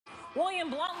William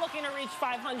Blount looking to reach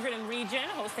 500 in region,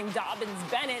 hosting Dobyns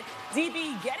Bennett.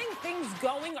 DB getting things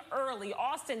going early.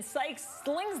 Austin Sykes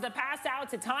slings the pass out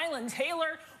to Tylan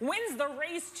Taylor, wins the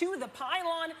race to the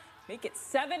pylon. Make it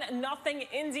 7-0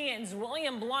 Indians.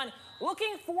 William Blount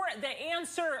looking for the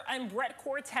answer, and Brett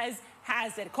Cortez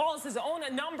has it. Calls his own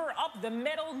number up the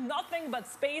middle. Nothing but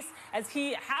space as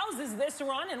he houses this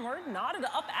run, and we're knotted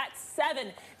up at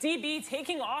 7. DB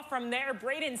taking off from there.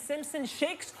 Braden Simpson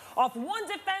shakes off one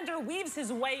defender, weaves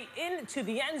his way into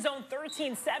the end zone.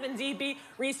 13-7 DB.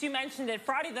 Reese, you mentioned it.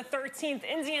 Friday the 13th,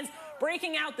 Indians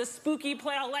breaking out the spooky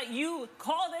play. I'll let you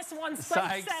call this one.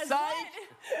 Psych,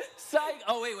 psych.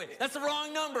 Oh, wait. That's the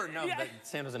wrong number. No, yeah.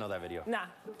 Sam doesn't know that video. Nah,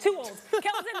 too old.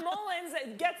 Kelton Mullins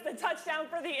gets the touchdown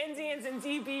for the Indians, and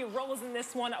DB rolls in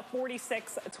this one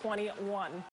 46-21.